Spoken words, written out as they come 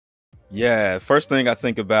Yeah, first thing I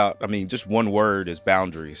think about, I mean, just one word is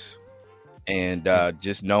boundaries. And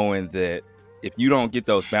just knowing that if you don't get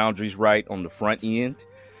those boundaries right on the front end,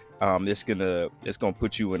 it's gonna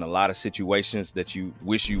put you in a lot of situations that you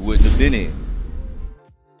wish you wouldn't have been in.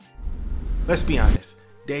 Let's be honest.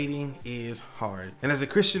 Dating is hard. And as a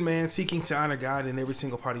Christian man seeking to honor God in every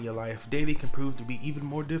single part of your life, dating can prove to be even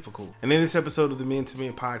more difficult. And in this episode of the Men to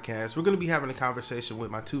Men podcast, we're going to be having a conversation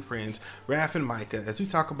with my two friends, Raph and Micah, as we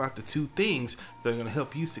talk about the two things that are going to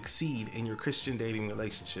help you succeed in your Christian dating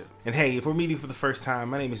relationship. And hey, if we're meeting for the first time,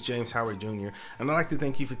 my name is James Howard Jr., and I'd like to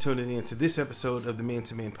thank you for tuning in to this episode of the Men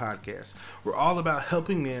to Men podcast. We're all about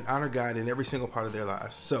helping men honor God in every single part of their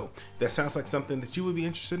lives. So, if that sounds like something that you would be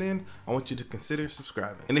interested in, I want you to consider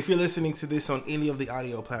subscribing. And if you're listening to this on any of the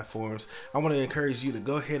audio platforms, I want to encourage you to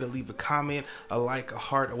go ahead and leave a comment, a like, a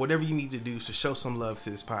heart, or whatever you need to do to show some love to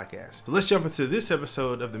this podcast. So let's jump into this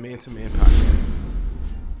episode of the Men to Men podcast.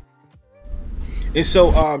 And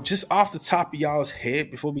so, just off the top of y'all's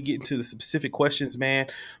head, before we get into the specific questions, man,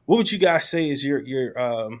 what would you guys say is your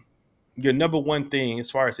number one thing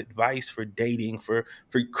as far as advice for dating for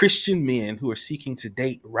Christian men who are seeking to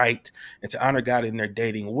date right and to honor God in their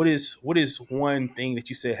dating? What is one thing that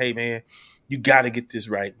you say, hey man, you got to get this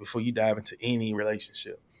right before you dive into any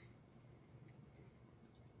relationship?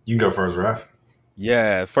 You can go first, Raph.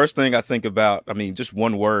 Yeah, first thing I think about, I mean, just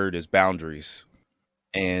one word is boundaries.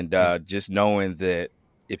 And just knowing that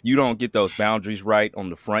if you don't get those boundaries right on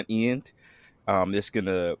the front end, it's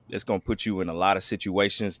gonna put you in a lot of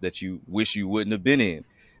situations that you wish you wouldn't have been in.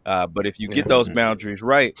 But if you get those boundaries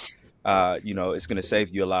right, it's gonna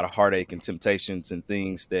save you a lot of heartache and temptations and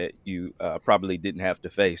things that you probably didn't have to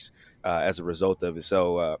face as a result of it.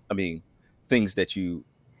 So, things that you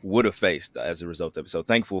would have faced as a result of it. So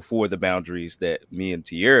thankful for the boundaries that me and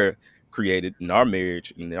Tierra created in our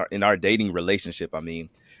marriage, in our dating relationship. And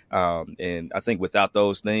I think without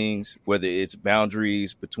those things, whether it's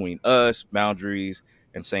boundaries between us, boundaries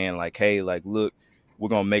and saying like, hey, like, look, we're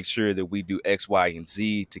going to make sure that we do X, Y, and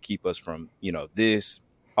Z to keep us from, this,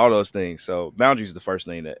 all those things. So boundaries is the first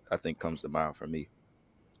thing that I think comes to mind for me.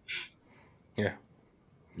 Yeah.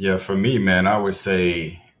 Yeah, for me, man, I would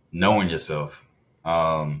say knowing yourself.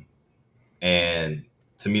 And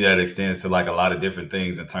to me, that extends to like a lot of different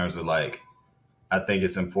things in terms of like, I think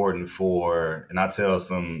it's important and I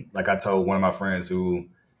told one of my friends who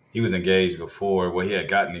he was engaged before, well, he had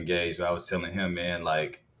gotten engaged, but I was telling him, man,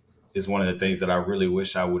 like, it's one of the things that I really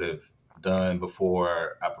wish I would have done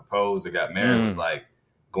before I proposed or got married was like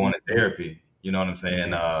going to therapy. You know what I'm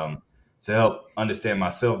saying? To help understand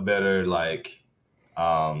myself better, like,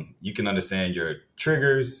 you can understand your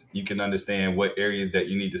triggers. You can understand what areas that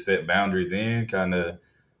you need to set boundaries in, kind of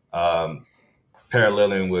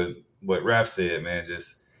paralleling with what Raph said, man,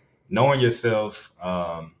 just knowing yourself,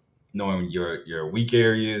 knowing your weak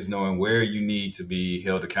areas, knowing where you need to be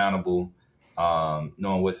held accountable,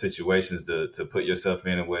 knowing what situations to put yourself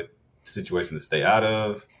in and what situations to stay out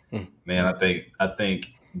of. Man, I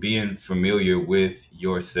think being familiar with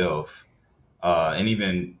yourself, and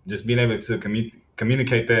even just being able to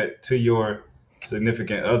communicate that to your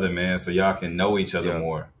significant other, man, so y'all can know each other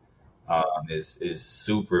more. Is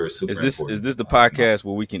super important. Is this the podcast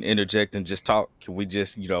where we can interject and just talk? Can we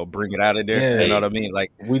just bring it out of there? Yeah. You know what I mean?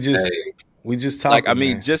 Like we just talk. Like I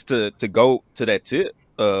mean, just to go to that tip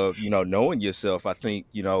of knowing yourself. I think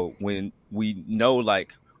when we know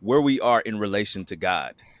like where we are in relation to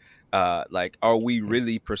God, like are we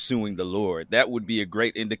really pursuing the Lord? That would be a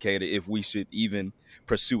great indicator if we should even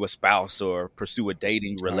pursue a spouse or pursue a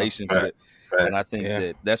dating relationship. And I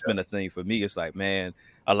think that's been a thing for me. It's like, man,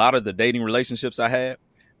 a lot of the dating relationships I had,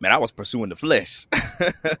 man, I was pursuing the flesh.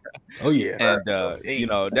 Oh yeah. And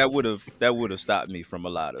that would have stopped me from a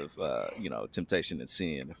lot of temptation and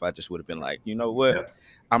sin if I just would have been like, you know what?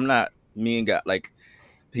 I'm not me and God, like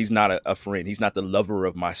he's not a friend. He's not the lover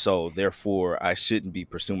of my soul. Therefore, I shouldn't be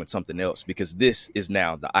pursuing something else because this is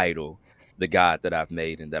now the idol, the God that I've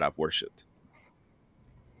made and that I've worshipped.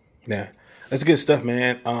 Yeah. That's good stuff,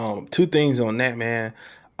 man. Two things on that, man.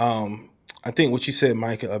 I think what you said,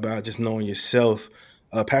 Mike, about just knowing yourself,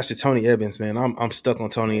 Pastor Tony Evans, man, I'm stuck on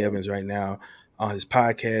Tony Evans right now, his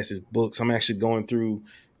podcast, his books. I'm actually going through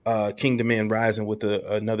Kingdom Men Rising with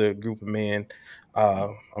another group of men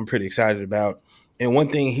I'm pretty excited about. And one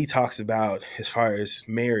thing he talks about as far as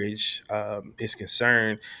marriage is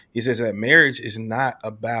concerned, he says that marriage is not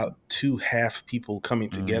about two half people coming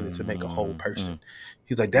together to make a whole person.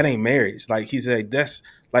 He's like, that ain't marriage. Like, he's like, that's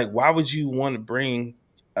like, why would you want to bring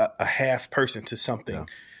a half person to something?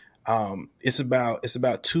 It's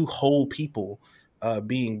about two whole people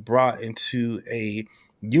being brought into a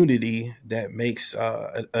unity that makes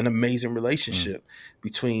an amazing relationship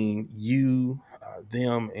between you,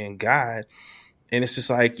 them, and God. And it's just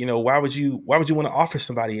like, why would you want to offer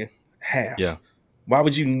somebody half? Yeah. Why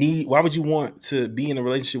would you want to be in a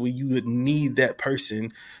relationship where you would need that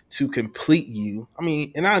person to complete you? I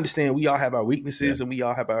mean, and I understand we all have our weaknesses and we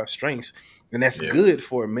all have our strengths, and that's good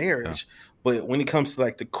for a marriage. Yeah. But when it comes to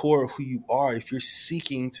like the core of who you are, if you're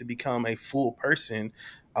seeking to become a full person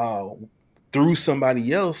through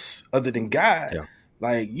somebody else other than God,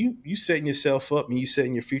 like you setting yourself up and you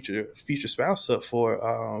setting your future spouse up for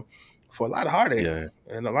a lot of heartache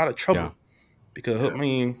and a lot of trouble. Because I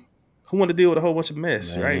mean, who want to deal with a whole bunch of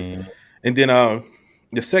mess, right? And then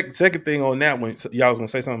the second thing on that one, y'all was gonna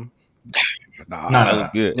say something? Nah, that was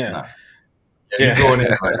good. Yeah, you're going in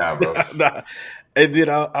right now, bro. And then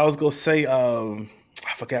I was gonna say, I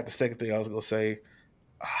forgot the second thing I was gonna say.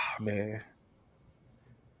 Oh man.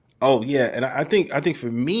 Oh yeah, and I think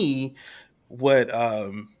for me, what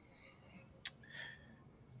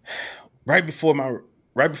right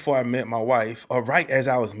before I met my wife, or right as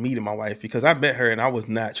I was meeting my wife, because I met her and I was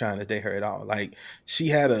not trying to date her at all. Like she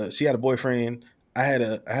had a boyfriend. I had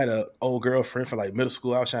a old girlfriend from like middle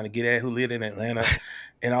school I was trying to get at, who lived in Atlanta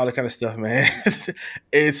and all that kind of stuff, man.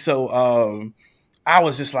 And so I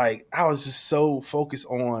was just so focused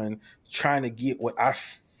on trying to get what I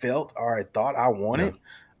felt or I thought I wanted.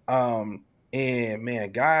 And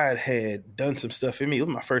man, God had done some stuff in me. It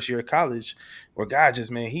was my first year of college where God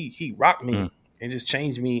just, man, he rocked me and just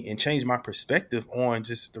changed me and changed my perspective on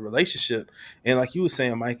just the relationship. And like you were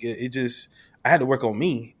saying, Mike, I had to work on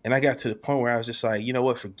me. And I got to the point where I was just like, you know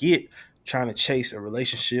what, forget trying to chase a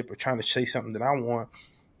relationship or trying to chase something that I want.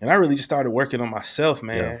 And I really just started working on myself,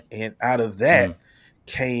 man. Yeah. And out of that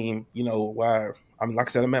came, like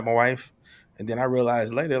I said, I met my wife. And then I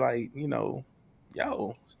realized later, like, yo,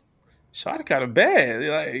 shawty kind of bad,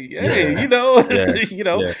 like, hey,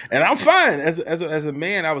 and I'm fine as a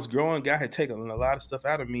man. I was growing. God had taken a lot of stuff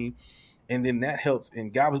out of me, and then that helped.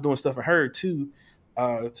 And God was doing stuff in her too,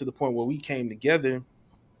 to the point where we came together, and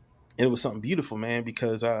it was something beautiful, man.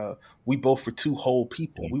 Because we both were two whole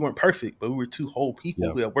people. We weren't perfect, but we were two whole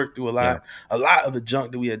people. We had worked through a lot of the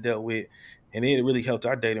junk that we had dealt with. And it really helped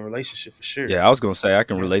our dating relationship for sure. Yeah, I was going to say, I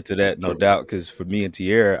can relate to that, no doubt. Because for me and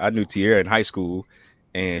Tierra, I knew Tierra in high school,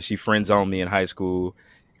 and she friend-zoned me in high school,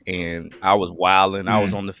 and I was wilding. I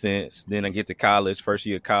was on the fence. Then I get to college, first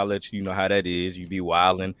year of college. You know how that is. You be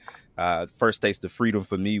wilding. First taste of freedom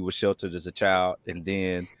for me was sheltered as a child, and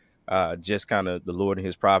then just kind of the Lord and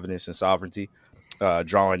his providence and sovereignty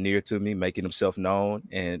drawing near to me, making himself known.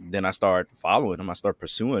 And then I started following him. I started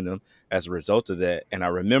pursuing him as a result of that. And I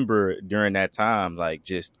remember during that time, like,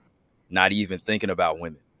 just not even thinking about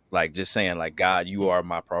women, like just saying, like, God, you are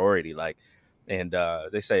my priority. Like, and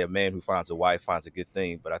they say a man who finds a wife finds a good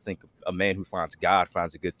thing, but I think a man who finds God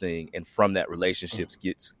finds a good thing, and from that relationships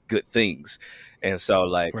gets good things. And so,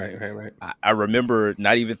 like, right. I remember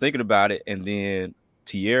not even thinking about it. And then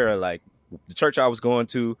Tierra, like, the church I was going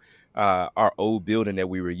to, our old building that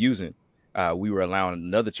we were using, we were allowing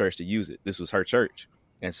another church to use it. This was her church.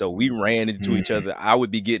 And so we ran into each other. I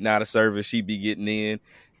would be getting out of service, she'd be getting in,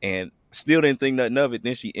 and still didn't think nothing of it.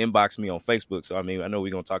 Then she inboxed me on Facebook. So, I mean, I know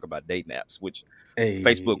we're going to talk about dating apps, which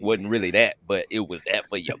Facebook wasn't really that, but it was that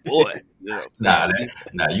for your boy. You know what I'm saying?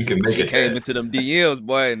 You can make it. She came into them DMs,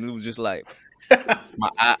 boy, and it was just like, my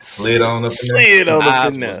eyes slid on up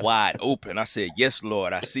eyes was wide open. I said, "Yes,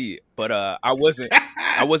 Lord, I see it." But I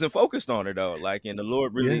wasn't focused on her though. Like, and the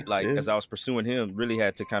Lord really, as I was pursuing him, really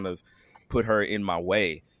had to kind of put her in my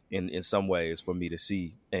way in some ways for me to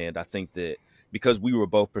see. And I think that because we were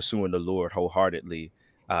both pursuing the Lord wholeheartedly,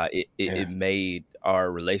 it made our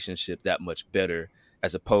relationship that much better,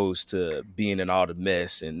 as opposed to being in all the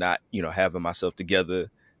mess and not, having myself together.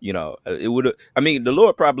 It would have. I mean, the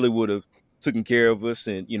Lord probably would have taken care of us,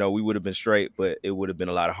 and we would have been straight, but it would have been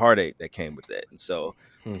a lot of heartache that came with that. And so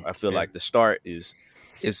I feel like the start is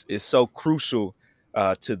so crucial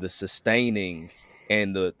to the sustaining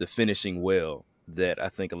and the finishing well, that I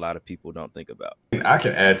think a lot of people don't think about. I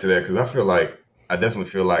can add to that, because I definitely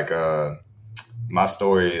feel like my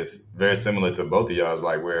story is very similar to both of y'all's.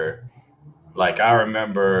 Like, where, like, I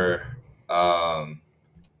remember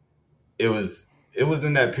it was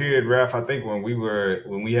in that period, Raph, I think when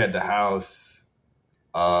we had the house,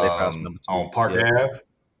 Safe House number 2 on Park Ave.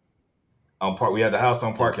 We had the house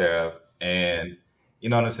on Park Ave, and you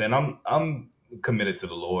know what I'm saying? I'm committed to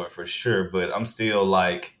the Lord for sure, but I'm still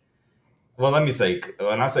like, well, let me say,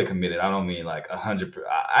 when I say committed, I don't mean like 100%.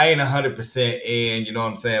 I ain't 100% in, you know what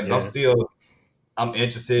I'm saying? But I'm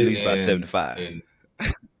interested in about 75.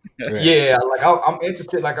 Yeah, like I'm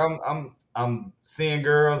interested. Like I'm I'm seeing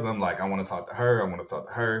girls. I'm like, I want to talk to her. I want to talk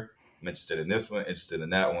to her. I'm interested in this one, interested in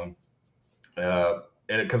that one. And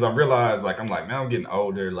because I realized, like, I'm like, man, I'm getting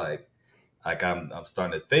older. Like I'm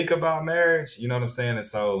starting to think about marriage. You know what I'm saying? And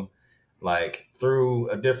so, like, through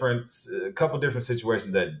a couple different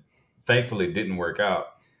situations that thankfully didn't work out,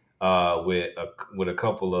 with a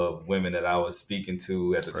couple of women that I was speaking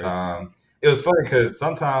to at the Crazy. time. It was funny because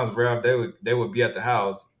sometimes, Rev, they would be at the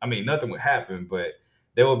house. I mean, nothing would happen, but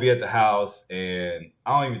they would be at the house, and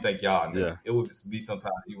I don't even think y'all knew. Yeah. It would be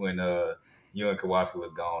sometimes you and Kowalski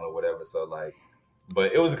was gone or whatever. So like,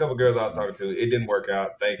 but it was a couple girls I was talking to. It didn't work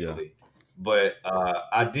out, thankfully. But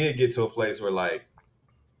I did get to a place where, like,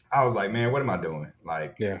 I was like, man, what am I doing?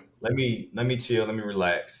 Like, Yeah. let me chill, let me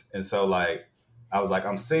relax. And so, like, I was like,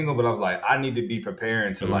 I'm single, but I was like, I need to be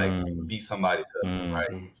preparing to like be somebody's husband, right?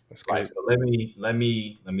 That's Like, good. so let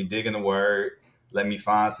me dig in the word. Let me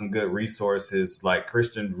find some good resources, like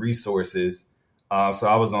Christian resources. So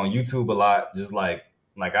I was on YouTube a lot, just like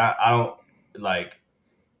I don't like.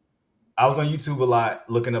 I was on YouTube a lot,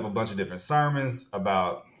 looking up a bunch of different sermons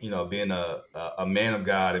about, being a man of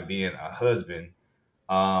God and being a husband.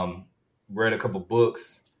 Um, Read a couple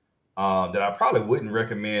books that I probably wouldn't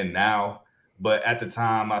recommend now, but at the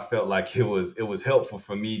time I felt like it was helpful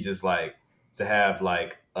for me, just like to have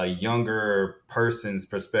like a younger person's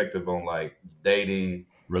perspective on like dating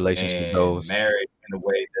Relationship and goals. marriage in a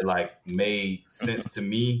way that like made sense to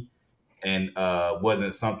me, and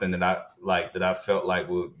wasn't something that I felt like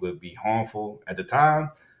would be harmful at the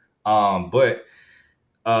time. But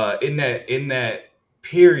in that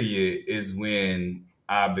period is when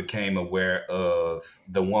I became aware of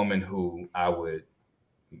the woman who I would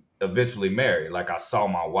eventually marry. Like, I saw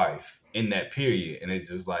my wife in that period, and it's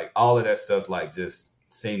just like all of that stuff like just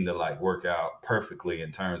seemed to like work out perfectly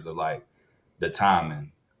in terms of like the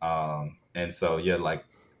timing. And so yeah, like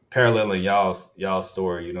paralleling y'all's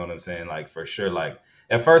story, you know what I'm saying? Like, for sure, like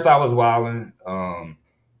at first I was wilding. I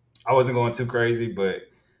wasn't going too crazy, but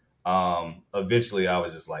eventually I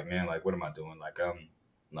was just like, man, like, what am I doing?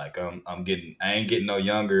 I ain't getting no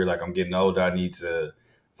younger. Like, I'm getting older. I need to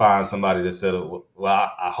find somebody to settle.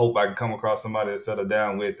 Well, I hope I can come across somebody to settle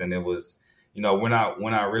down with. And it was, when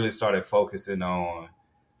I really started focusing on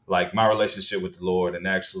like my relationship with the Lord, and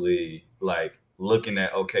actually like looking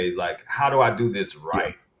at, okay, like, how do I do this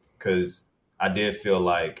right? Because I did feel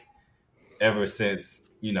like ever since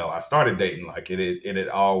I started dating, like it had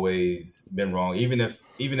always been wrong. Even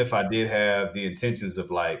if I did have the intentions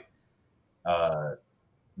of like uh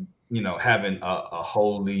having a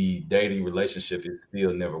holy dating relationship, it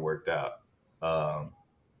still never worked out.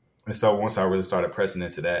 And so once I really started pressing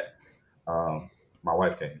into that, my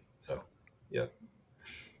wife came. So yeah.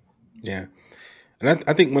 Yeah. And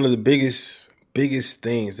I think one of the biggest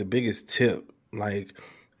things, the biggest tip, like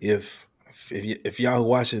if y'all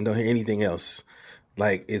watching don't hear anything else,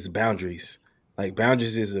 like, it's boundaries. Like,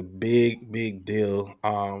 boundaries is a big deal.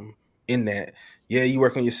 In that, yeah, you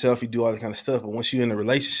work on yourself, you do all that kind of stuff, but once you're in a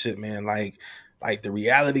relationship, man, like the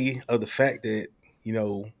reality of the fact that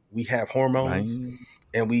we have hormones, Man.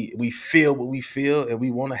 and we feel what we feel, and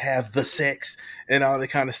we want to have the sex and all that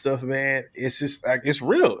kind of stuff, man. It's just like, it's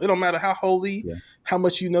real. It don't matter how holy, how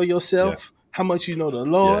much you know yourself, how much you know the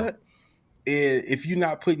Lord. If you're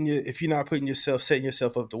not putting yourself, setting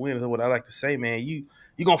yourself up to win, is what I like to say, man.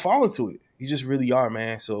 You're gonna fall into it. You just really are,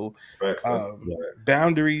 man. So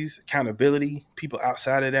boundaries, accountability, people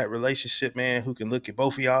outside of that relationship, man, who can look at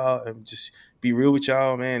both of y'all and just be real with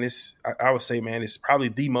y'all, man. I would say, man, it's probably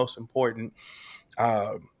the most important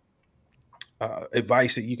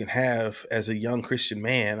advice that you can have as a young Christian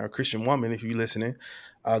man or Christian woman, if you're listening,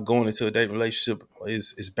 going into a dating relationship,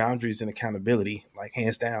 is boundaries and accountability, like,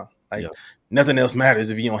 hands down. Like, nothing else matters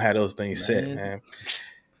if you don't have those things set, man.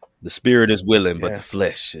 The spirit is willing, but the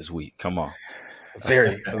flesh is weak. Come on.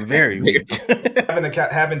 Very weak.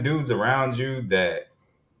 Having dudes around you that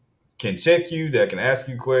can check you, that can ask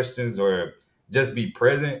you questions, or just be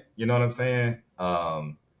present, you know what I'm saying?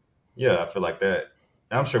 I feel like that.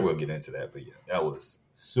 I'm sure we'll get into that, but yeah, that was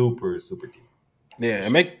super, super key. Yeah,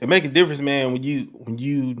 it make a difference, man, when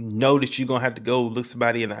you know that you're gonna have to go look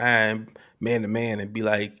somebody in the eye, man to man, and be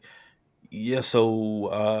like, yeah,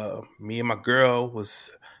 so me and my girl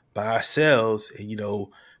was by ourselves, and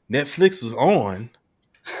Netflix was on.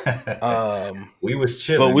 We was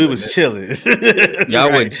chilling. But we was chilling.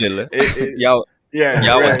 Y'all wasn't chilling. Y'all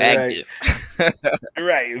were active.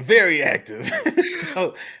 Right, very active.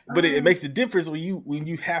 But it makes a difference when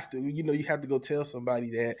you have to, you have to go tell somebody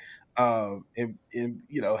that, and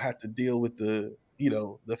have to deal with the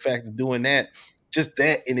fact of doing that. Just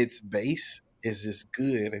that in its base is just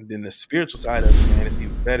good, and then the spiritual side of it, man, is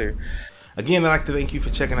even better. Again, I'd like to thank you for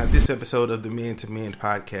checking out this episode of the Men to Men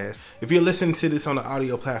podcast. If you're listening to this on the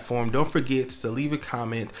audio platform, don't forget to leave a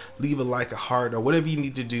comment, leave a like, a heart, or whatever you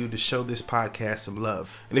need to do to show this podcast some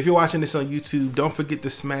love. And if you're watching this on YouTube, don't forget to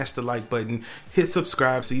smash the like button, hit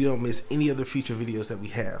subscribe so you don't miss any other future videos that we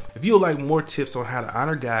have. If you would like more tips on how to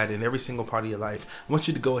honor God in every single part of your life, I want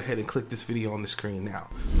you to go ahead and click this video on the screen now.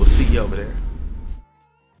 We'll see you over there.